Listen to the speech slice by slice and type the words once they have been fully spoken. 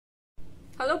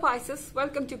Hello Pisces,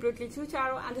 welcome to Brutally True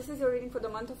Tarot, and this is your reading for the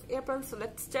month of April. So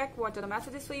let's check what are the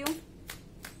messages for you.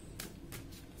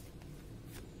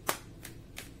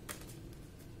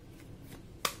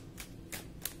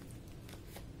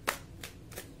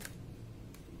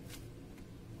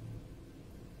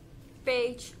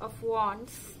 Page of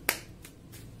Wands,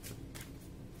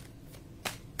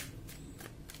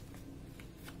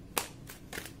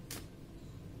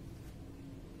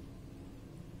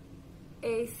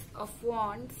 Ace of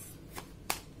Wands,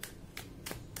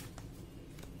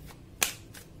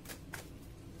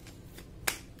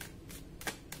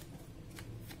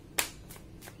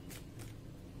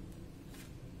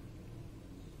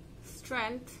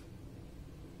 Strength,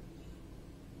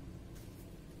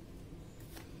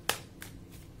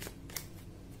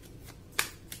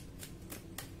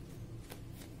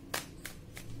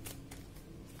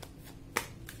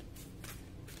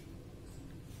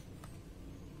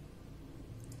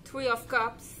 Three of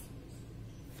Cups,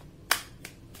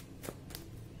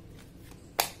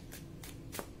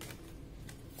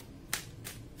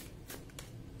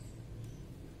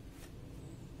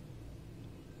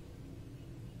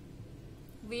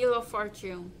 Wheel of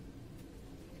Fortune.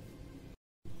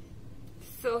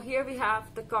 So here we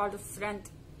have the card of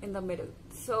Strength in the middle.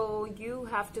 So you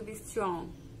have to be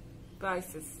strong,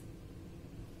 Pisces.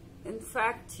 In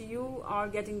fact, you are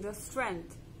getting the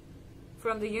strength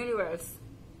from the universe.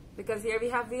 Because here we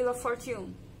have Wheel of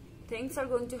Fortune. Things are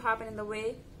going to happen in the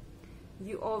way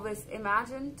you always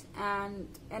imagined, and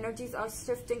energies are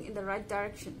shifting in the right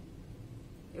direction.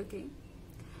 Okay.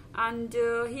 And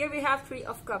here we have Three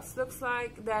of Cups. Looks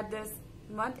like that this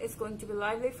month is going to be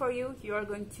lively for you. You are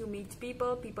going to meet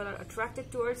people. People are attracted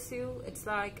towards you. It's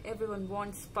like everyone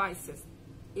wants Pisces.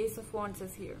 Ace of Wands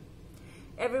is here.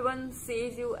 Everyone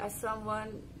sees you as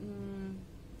someone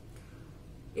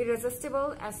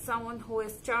irresistible, as someone who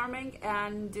is charming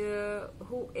and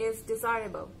who is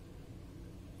desirable.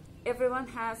 Everyone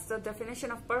has the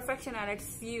definition of perfection, and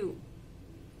it's you.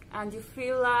 And you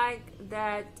feel like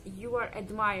that you are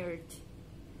admired,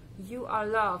 you are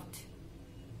loved.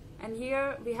 And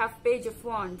here we have Page of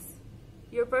Wands.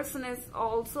 Your person is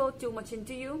also too much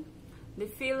into you. They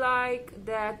feel like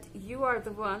that you are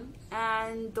the one,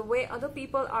 and the way other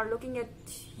people are looking at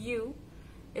you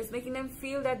is making them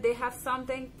feel that they have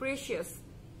something precious.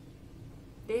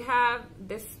 They have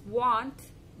this want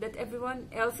that everyone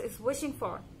else is wishing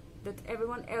for, that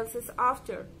everyone else is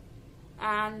after.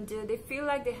 And they feel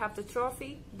like they have the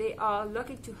trophy. They are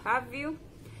lucky to have you.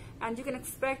 And you can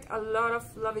expect a lot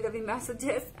of lovey-dovey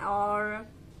messages, or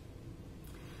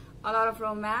a lot of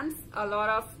romance, a lot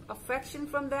of affection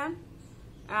from them.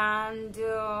 And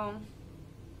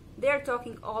they are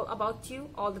talking all about you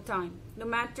all the time. No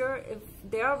matter if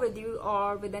they are with you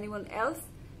or with anyone else,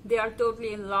 they are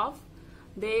totally in love.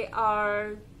 They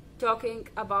are talking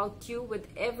about you with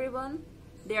everyone.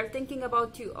 They are thinking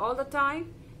about you all the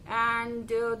time, and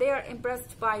they are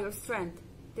impressed by your strength.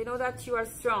 They know that you are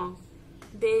strong.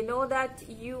 They know that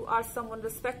you are someone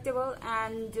respectable,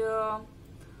 and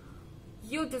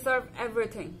you deserve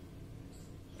everything.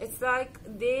 It's like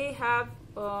they have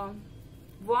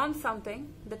want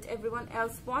something that everyone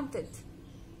else wanted.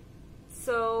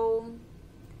 So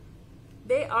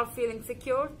they are feeling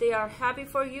secure, they are happy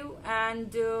for you,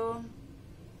 and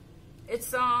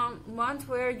it's a month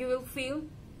where you will feel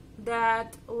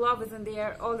that love is in the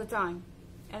air all the time,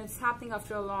 and it's happening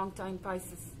after a long time,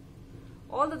 Pisces.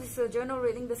 Although this is a general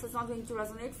reading, this is not going to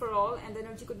resonate for all, and the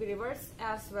energy could be reversed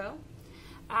as well.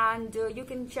 And you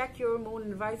can check your moon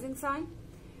and rising sign.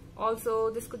 Also,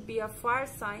 this could be a fire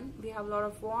sign. We have a lot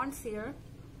of wands here,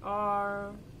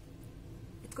 or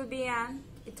it could be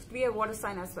a water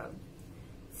sign as well.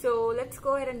 So let's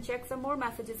go ahead and check some more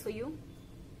messages for you.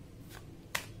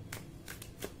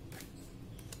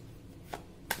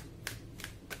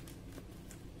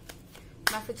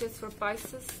 Messages for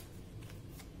Pisces.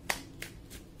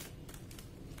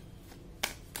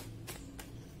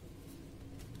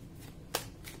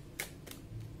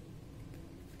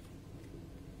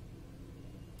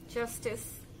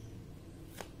 Justice.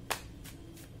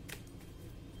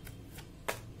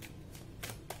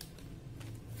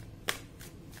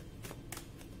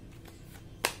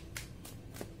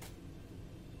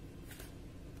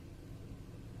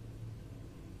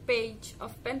 Page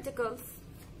of Pentacles.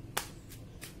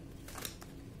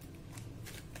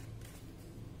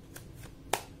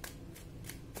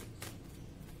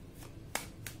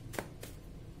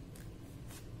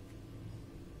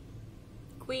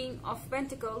 Queen of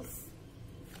Pentacles.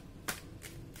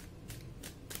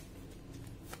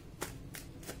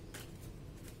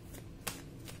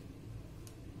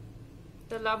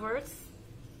 The Lovers.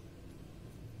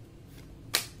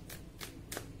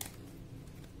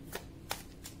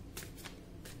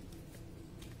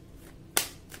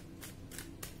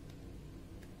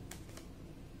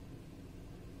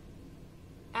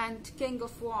 and King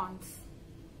of Wands.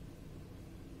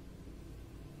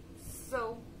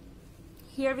 So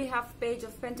here we have Page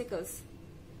of Pentacles.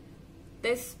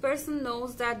 This person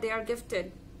knows that they are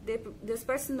gifted. This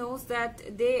person knows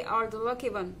that they are the lucky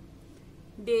one.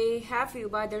 They have you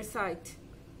by their side.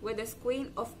 With this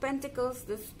Queen of Pentacles,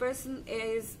 this person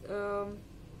is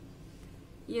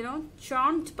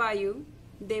charmed by you.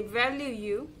 They value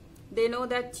you. They know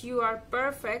that you are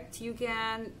perfect. You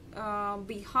can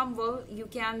be humble. You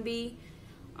can be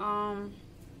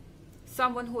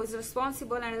someone who is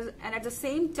responsible, and at the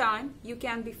same time you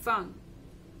can be fun.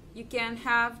 You can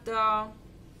have the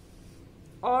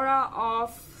aura of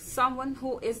someone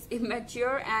who is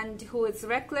immature and who is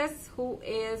reckless, who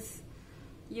is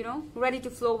ready to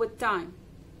flow with time.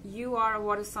 You are a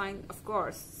water sign, of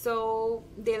course, so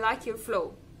they like your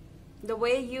flow, the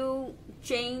way you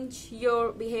change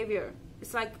your behavior.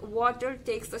 It's like water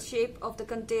takes the shape of the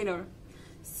container,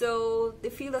 so they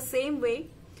feel the same way.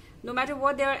 No matter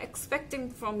what they are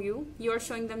expecting from you, you are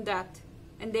showing them that,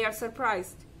 and they are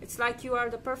surprised. It's like you are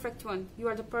the perfect one. You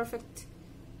are the perfect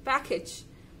package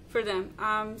for them.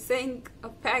 I'm saying a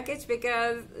package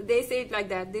because they say it like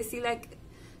that. They see like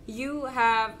you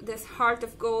have this heart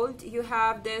of gold, you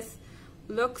have this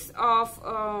looks of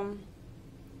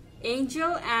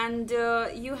angel, and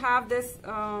you have this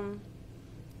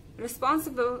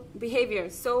responsible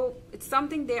behavior. So it's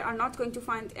something they are not going to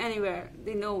find anywhere.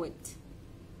 They know it.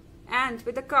 And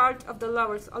with the card of the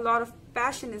Lovers, a lot of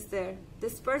passion is there.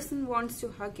 This person wants to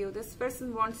hug you. This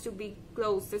person wants to be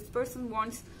close. This person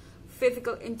wants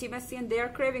physical intimacy, and they are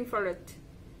craving for it.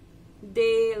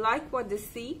 They like what they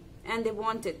see and they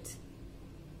want it.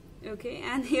 Okay,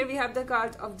 and here we have the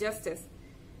card of Justice.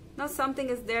 Now something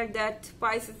is there that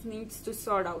Pisces needs to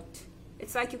sort out.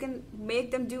 It's like you can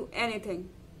make them do anything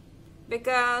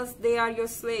because they are your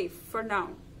slave for now.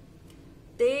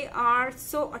 They are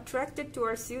so attracted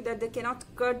towards you that they cannot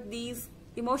cut these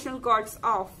emotional cords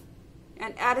off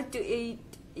and add it to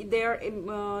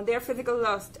their physical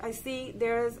lust. I see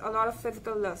there is a lot of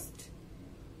physical lust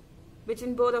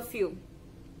between both of you,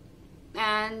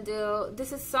 and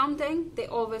this is something they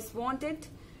always wanted,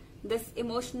 this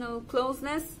emotional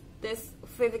closeness, this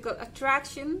physical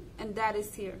attraction, and that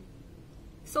is here.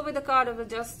 So with the card of the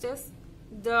Justice,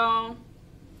 the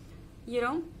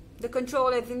control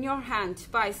is in your hand,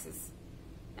 Pisces,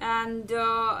 and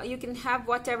you can have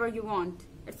whatever you want.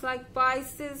 It's like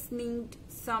Pisces need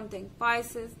something.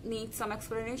 Pisces need some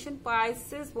explanation.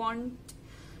 Pisces want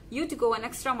you to go an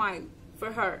extra mile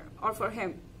for her or for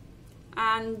him,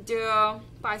 and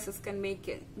Pisces can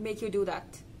make you do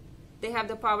that. They have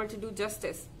the power to do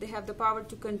justice. They have the power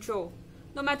to control.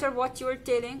 No matter what you are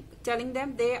telling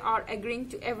them, they are agreeing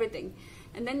to everything.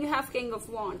 And then you have King of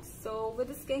Wands. So with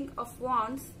this King of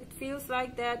Wands, it feels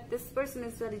like that this person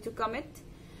is ready to commit.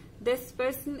 This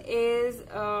person is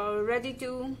ready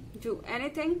to do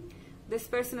anything. This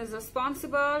person is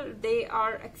responsible. They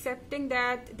are accepting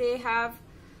that they have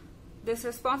this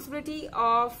responsibility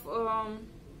of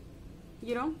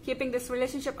keeping this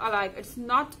relationship alive. It's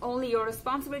not only your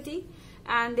responsibility,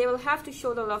 and they will have to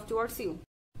show the love towards you.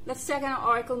 Let's check an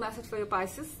oracle message for your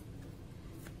Pisces.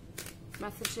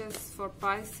 Messages for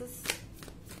Pisces.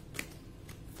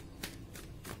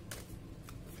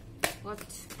 What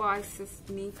Pisces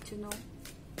need to know.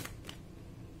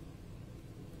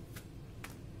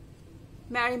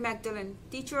 Mary Magdalene,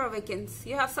 teacher awakens.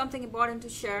 You have something important to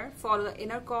share. Follow the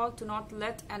inner call. Do not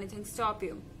let anything stop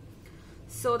you.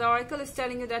 So the oracle is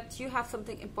telling you that you have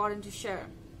something important to share.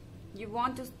 You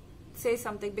want to say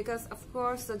something because, of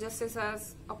course, the Justice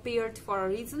has appeared for a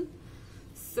reason.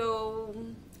 So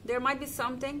there might be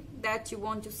something that you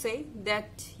want to say,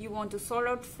 that you want to sort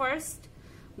out first,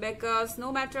 because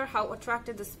no matter how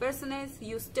attractive this person is,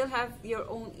 you still have your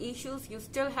own issues, you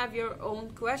still have your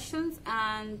own questions,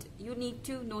 and you need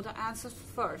to know the answers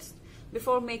first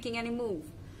before making any move.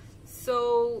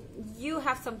 So you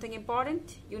have something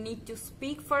important. You need to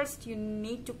speak first. You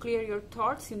need to clear your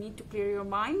thoughts. You need to clear your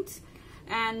mind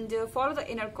and follow the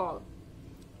inner call.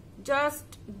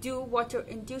 Just do what your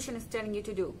intuition is telling you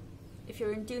to do. If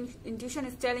your intuition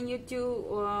is telling you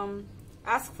to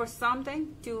ask for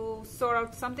something, to sort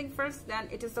out something first, then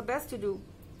it is the best to do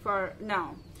for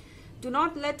now. Do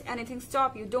not let anything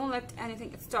stop you. Don't let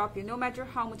anything stop you. No matter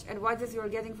how much advices you are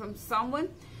getting from someone,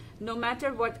 no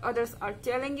matter what others are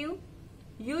telling you,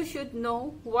 you should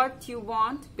know what you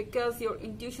want, because your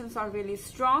intuitions are really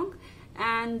strong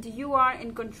and you are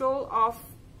in control of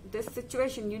this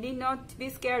situation. You need not be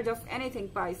scared of anything,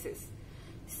 Pisces.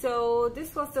 So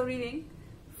this was the reading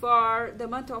for the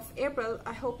month of April.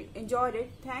 I hope you enjoyed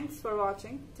it. Thanks for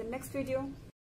watching. Till next video.